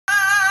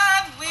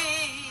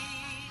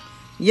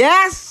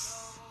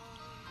Yes,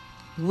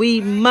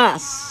 we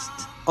must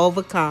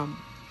overcome.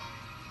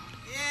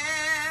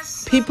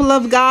 People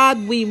of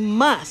God, we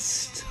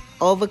must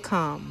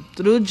overcome.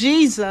 Through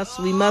Jesus,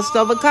 we must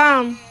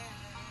overcome.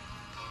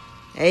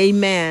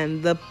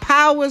 Amen. The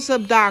powers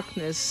of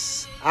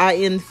darkness are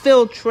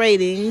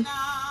infiltrating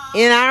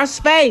in our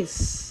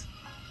space.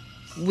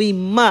 We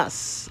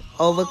must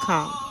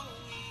overcome.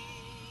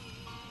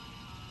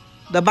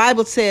 The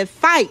Bible said,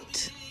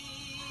 fight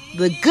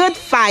the good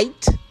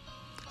fight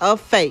of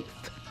faith.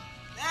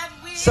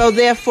 So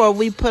therefore,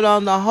 we put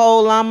on the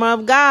whole armor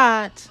of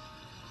God.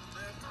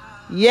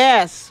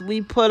 Yes,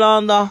 we put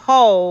on the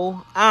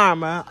whole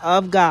armor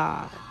of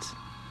God.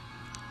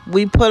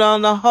 We put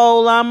on the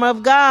whole armor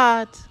of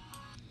God,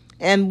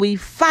 and we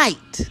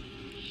fight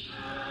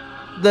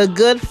the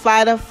good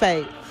fight of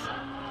faith.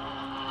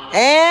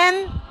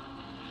 And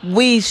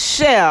we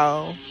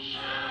shall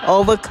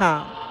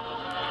overcome.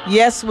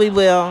 Yes, we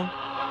will.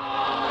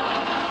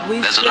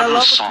 There's a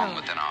little song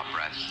within our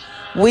breasts.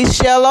 We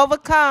shall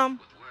overcome.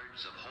 With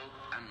words of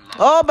hope and love.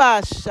 Oh,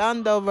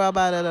 Bashando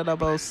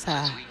Rabadabosai.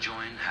 As we join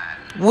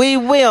hands. We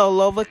will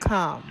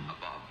overcome.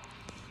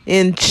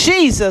 In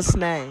Jesus'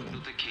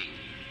 name,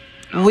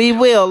 we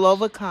will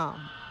overcome.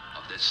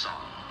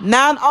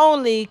 Not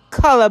only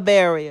color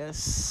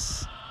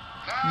barriers,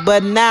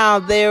 but now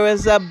there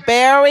is a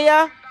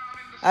barrier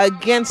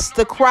against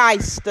the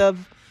Christ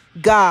of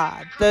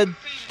God,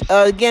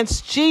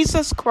 against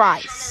Jesus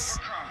Christ.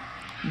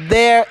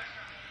 There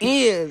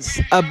is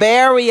a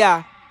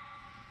barrier,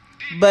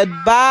 but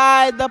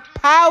by the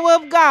power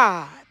of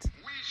God,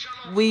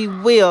 we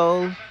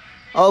will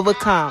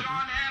overcome.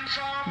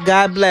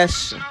 God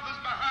bless you.